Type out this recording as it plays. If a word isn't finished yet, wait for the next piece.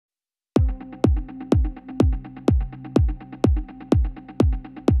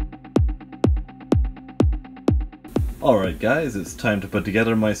Alright guys, it's time to put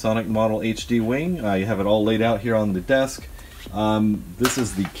together my Sonicmodell HD wing. I have it all laid out here on the desk. This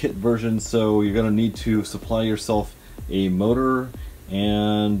is the kit version, so you're going to need to supply yourself a motor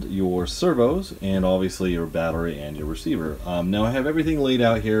and your servos, and obviously your battery and your receiver. Now I have everything laid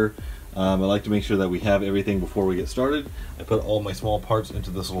out here. I like to make sure that we have everything before we get started. I put all my small parts into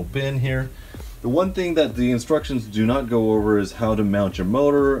this little bin here. The one thing that the instructions do not go over is how to mount your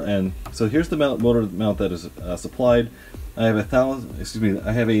motor, and so here's the motor mount that is supplied. I have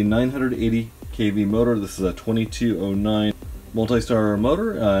I have a 980 kV motor. This is a 2209 multi-star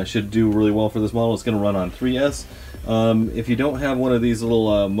motor. Should do really well for this model. It's going to run on 3S. If you don't have one of these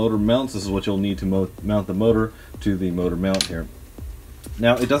little motor mounts, this is what you'll need to mount the motor to the motor mount here.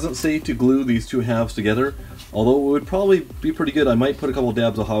 Now, it doesn't say to glue these two halves together, although it would probably be pretty good. I might put a couple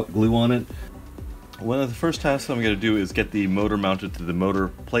dabs of hot glue on it. One of the first tasks I'm going to do is get the motor mounted to the motor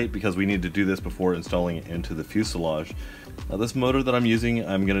plate, because we need to do this before installing it into the fuselage. Now, this motor that I'm using,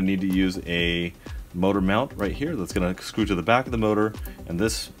 I'm going to need to use a motor mount right here that's going to screw to the back of the motor, and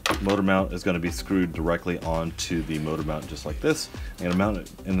this motor mount is going to be screwed directly onto the motor mount just like this. I'm going to mount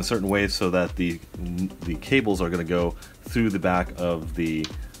it in a certain way so that the cables are going to go through the back of the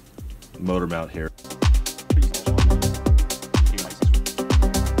motor mount here.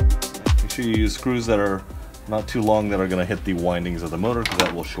 Make sure you use screws that are not too long, that are going to hit the windings of the motor, because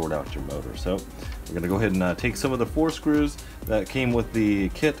that will short out your motor. So we're going to go ahead and take some of the 4 screws that came with the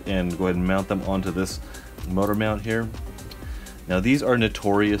kit and go ahead and mount them onto this motor mount here. Now, these are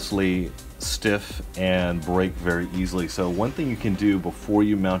notoriously stiff and break very easily, so one thing you can do before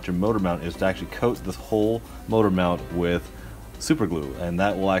you mount your motor mount is to actually coat this whole motor mount with super glue, and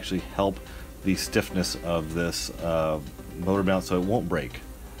that will actually help the stiffness of this motor mount so it won't break.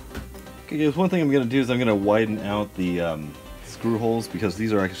 Okay guys, one thing I'm going to do is I'm going to widen out the screw holes, because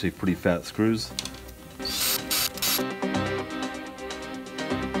these are actually pretty fat screws.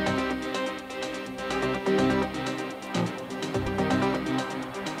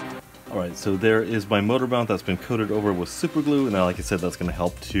 Alright, so there is my motor mount that's been coated over with super glue, and now, like I said, that's going to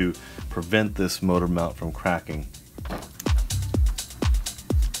help to prevent this motor mount from cracking.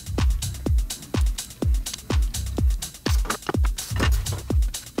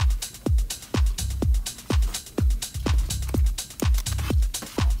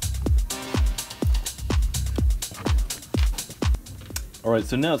 Alright,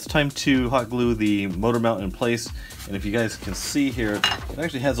 so now it's time to hot glue the motor mount in place, and if you guys can see here, it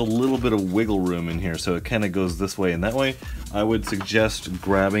actually has a little bit of wiggle room in here, so it kind of goes this way and that way. I would suggest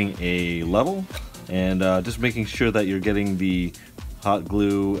grabbing a level and just making sure that you're getting the hot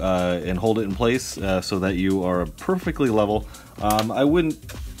glue and hold it in place so that you are perfectly level. I wouldn't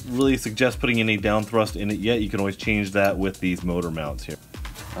really suggest putting any down thrust in it yet. You can always change that with these motor mounts here.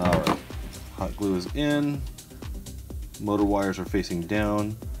 Alright, hot glue is in. Motor wires are facing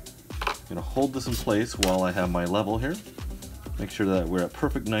down. I'm going to hold this in place while I have my level here. Make sure that we're at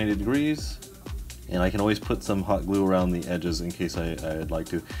perfect 90 degrees. And I can always put some hot glue around the edges in case I'd like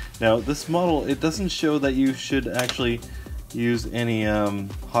to. Now, this model, it doesn't show that you should actually use any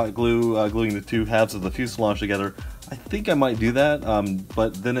hot glue gluing the two halves of the fuselage together. I think I might do that,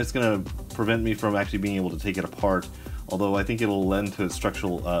 but then it's going to prevent me from actually being able to take it apart. Although I think it'll lend to its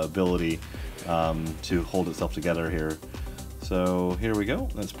structural ability to hold itself together here. So here we go,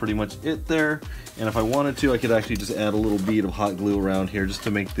 that's pretty much it there. And if I wanted to, I could actually just add a little bead of hot glue around here just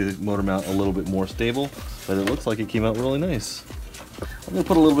to make the motor mount a little bit more stable, but it looks like it came out really nice. I'm going to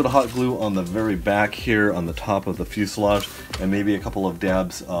put a little bit of hot glue on the very back here on the top of the fuselage, and maybe a couple of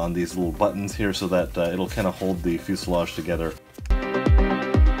dabs on these little buttons here so that it'll kind of hold the fuselage together.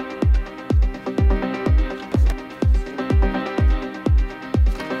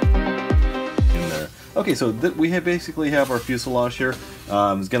 Okay, so we basically have our fuselage here.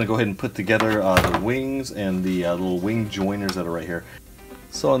 I'm going to go ahead and put together the wings and the little wing joiners that are right here.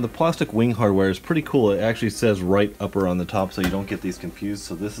 So on the plastic wing hardware is pretty cool. It actually says right upper on the top, so you don't get these confused.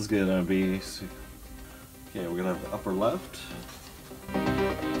 So this is going to be, okay, we're going to have the upper left.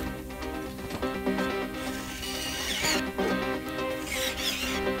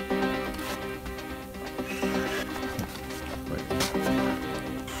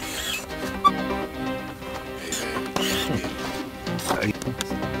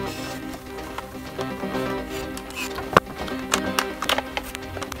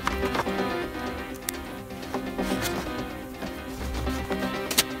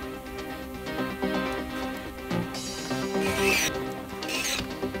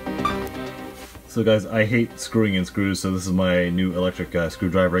 So guys, I hate screwing in screws, so this is my new electric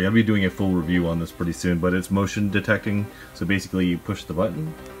screwdriver. I'll be doing a full review on this pretty soon, but it's motion detecting. So basically you push the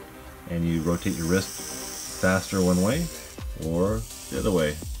button and you rotate your wrist faster one way or the other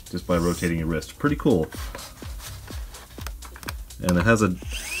way just by rotating your wrist. Pretty cool. And it has a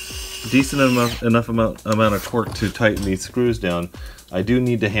decent enough amount of torque to tighten these screws down. I do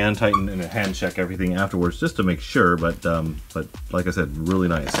need to hand tighten and hand check everything afterwards just to make sure, but like I said, really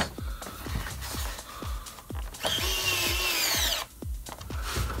nice.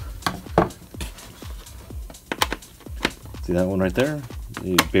 See that one right there?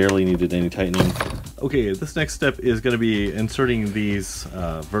 You barely needed any tightening. Okay, this next step is going to be inserting these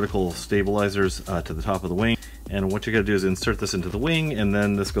vertical stabilizers to the top of the wing. And what you're going to do is insert this into the wing, and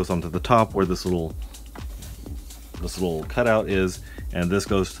then this goes onto the top where this little cutout is, and this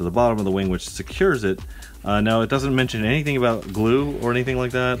goes to the bottom of the wing, which secures it. Now, it doesn't mention anything about glue or anything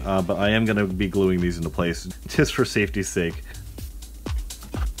like that, but I am going to be gluing these into place just for safety's sake.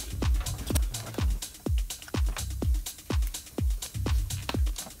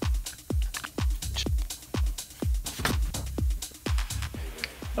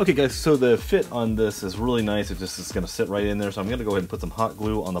 Okay guys, so the fit on this is really nice. It just is going to sit right in there. So I'm going to go ahead and put some hot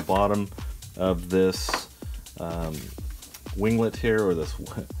glue on the bottom of this winglet here, or this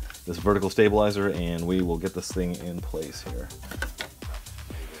vertical stabilizer, and we will get this thing in place here.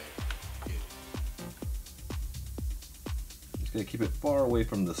 Just going to keep it far away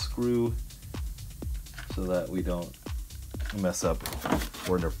from the screw so that we don't mess up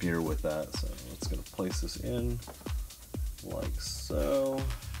or interfere with that. So it's going to place this in like so.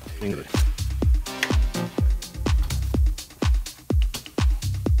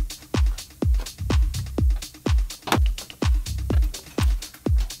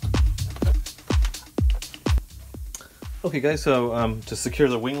 Okay guys, so to secure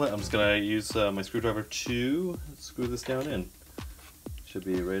the winglet, I'm just going to use my screwdriver to screw this down in. Should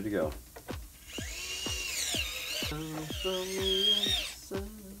be ready to go.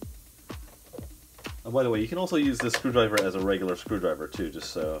 Oh, by the way, you can also use this screwdriver as a regular screwdriver too,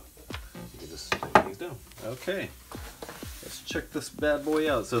 just so you can just tighten things down. Okay, let's check this bad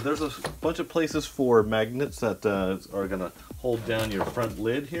boy out. So there's a bunch of places for magnets that are going to hold down your front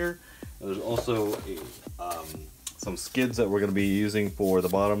lid here. And there's also some skids that we're going to be using for the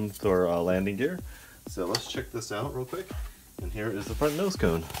bottom for landing gear. So let's check this out real quick. And here is the front nose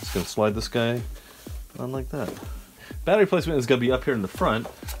cone. Just going to slide this guy on like that. Battery placement is going to be up here in the front,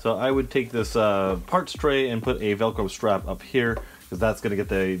 so I would take this parts tray and put a Velcro strap up here, because that's going to get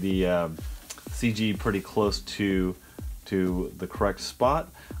the CG pretty close to the correct spot.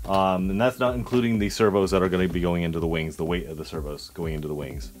 And that's not including the servos that are going to be going into the wings, the weight of the servos going into the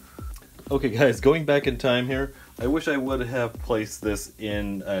wings. Okay guys, going back in time here, I wish I would have placed this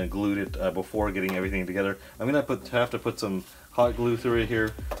in and glued it before getting everything together. I'm going to have to put some hot glue through it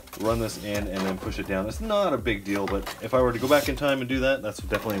here, run this in, and then push it down. It's not a big deal, but if I were to go back in time and do that, that's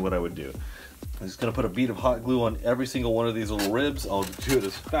definitely what I would do. I'm just going to put a bead of hot glue on every single one of these little ribs. I'll do it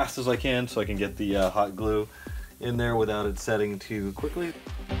as fast as I can so I can get the hot glue in there without it setting too quickly.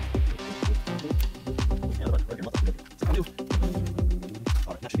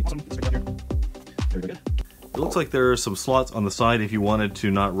 It looks like there are some slots on the side. If you wanted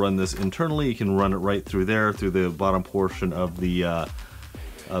to not run this internally, you can run it right through there, through the bottom portion of the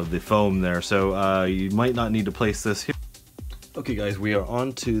foam there. So you might not need to place this here. Okay guys, we are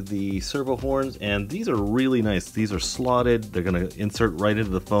on to the servo horns, and these are really nice. These are slotted. They're going to insert right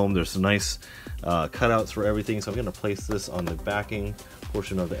into the foam. There's some nice cutouts for everything. So I'm going to place this on the backing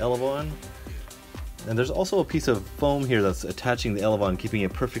portion of the elevon. And there's also a piece of foam here that's attaching the elevon, keeping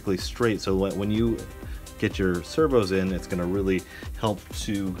it perfectly straight. So when you get your servos in, it's going to really help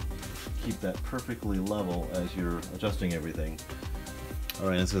to keep that perfectly level as you're adjusting everything.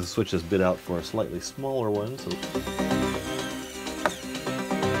 Alright, I'm going to switch this bit out for a slightly smaller one. So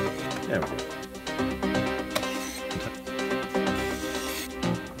there we go.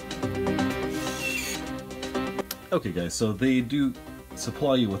 Okay guys, so they do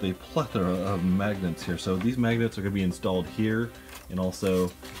supply you with a plethora of magnets here. So these magnets are going to be installed here and also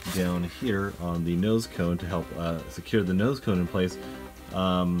down here on the nose cone to help secure the nose cone in place.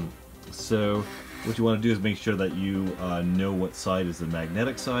 So what you want to do is make sure that you know what side is the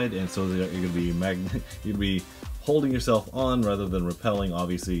magnetic side, and so that you're going to be holding yourself on rather than repelling.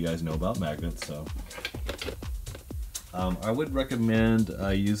 Obviously you guys know about magnets, so I would recommend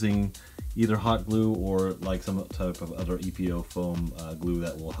using either hot glue or like some type of other EPO foam glue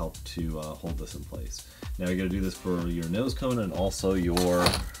that will help to hold this in place. Now you're going to do this for your nose cone and also your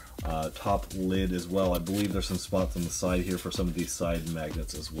top lid as well. I believe there's some spots on the side here for some of these side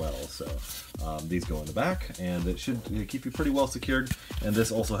magnets as well. So these go in the back, and it should keep you pretty well secured. And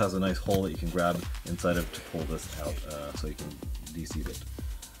this also has a nice hole that you can grab inside of to pull this out so you can de-seat it.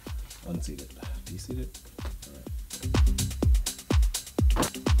 Unseat it. De-seat it.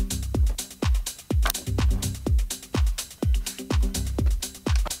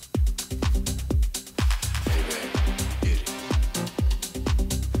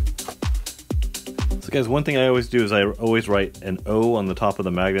 So guys, one thing I always do is I always write an O on the top of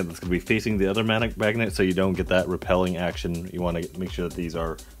the magnet that's going to be facing the other magnet so you don't get that repelling action. You want to make sure that these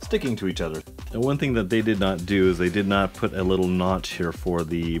are sticking to each other. And one thing that they did not do is they did not put a little notch here for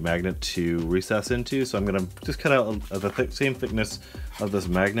the magnet to recess into, so I'm going to just cut out the same thickness of this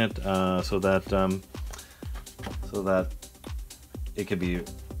magnet so that it can be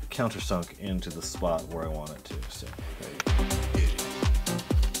countersunk into the spot where I want it to. So,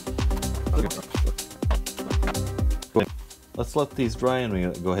 let's let these dry and we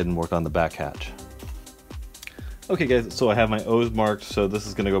go ahead and work on the back hatch. Okay guys, so I have my O's marked, so this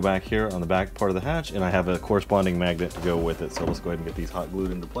is going to go back here on the back part of the hatch, and I have a corresponding magnet to go with it, so let's go ahead and get these hot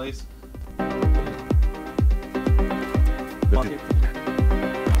glued into place.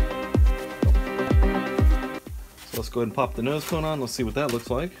 So let's go ahead and pop the nose cone on, let's see what that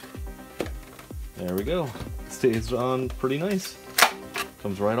looks like. There we go. It stays on pretty nice.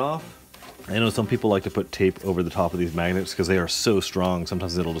 Comes right off. I know some people like to put tape over the top of these magnets because they are so strong.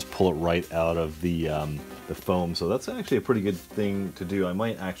 Sometimes it'll just pull it right out of the foam. So that's actually a pretty good thing to do. I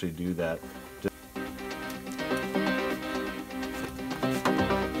might actually do that.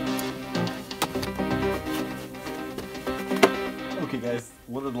 Okay guys,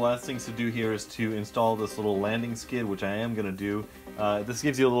 one of the last things to do here is to install this little landing skid, which I am going to do. This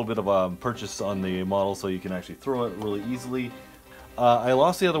gives you a little bit of a purchase on the model so you can actually throw it really easily. I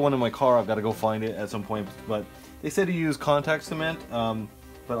lost the other one in my car. I've got to go find it at some point, but they said to use contact cement,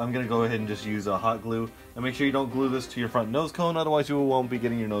 but I'm going to go ahead and just use hot glue. And make sure you don't glue this to your front nose cone, otherwise you won't be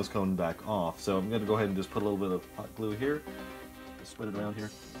getting your nose cone back off. So I'm going to go ahead and just put a little bit of hot glue here, just spread it around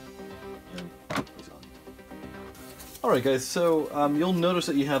here, and place it on. Alright guys, so you'll notice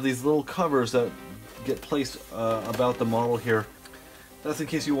that you have these little covers that get placed about the model here. That's in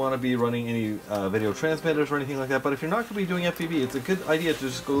case you want to be running any video transmitters or anything like that, but if you're not going to be doing FPV, it's a good idea to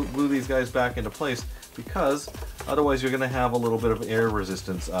just go glue these guys back into place, because otherwise you're going to have a little bit of air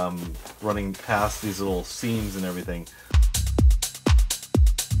resistance running past these little seams and everything.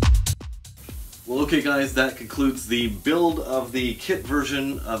 Well, okay guys, that concludes the build of the kit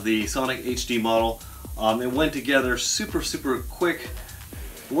version of the Sonic HD model. It went together super quick.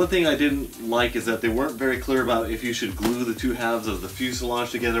 One thing I didn't like is that they weren't very clear about if you should glue the two halves of the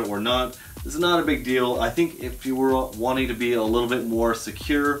fuselage together or not. This is not a big deal. I think if you were wanting to be a little bit more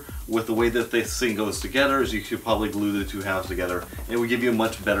secure with the way that this thing goes together, is you should probably glue the two halves together. It would give you a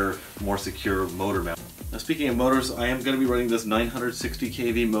much better, more secure motor mount. Now speaking of motors, I am going to be running this 960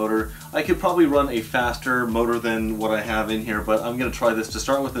 kV motor. I could probably run a faster motor than what I have in here, but I'm going to try this to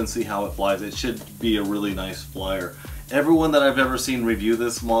start with and see how it flies. It should be a really nice flyer. Everyone that I've ever seen review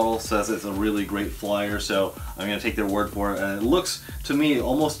this model says it's a really great flyer, so I'm going to take their word for it. And it looks to me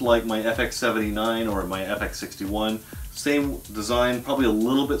almost like my FX79 or my FX61. Same design, probably a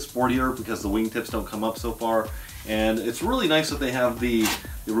little bit sportier because the wingtips don't come up so far. And it's really nice that they have the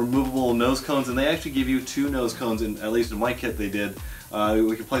removable nose cones, and they actually give you two nose cones, at least in my kit they did.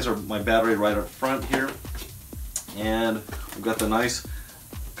 We can place my battery right up front here. And we've got the nice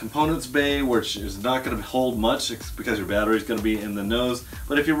components bay, which is not going to hold much because your battery is going to be in the nose.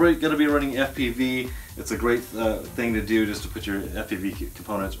 But if you're going to be running FPV, it's a great thing to do, just to put your FPV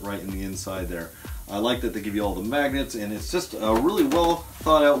components right in the inside there. I like that they give you all the magnets, and it's just a really well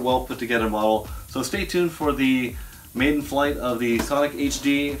thought out, well put together model. So stay tuned for the maiden flight of the Sonic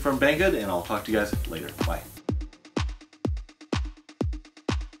HD from Banggood, and I'll talk to you guys later. Bye.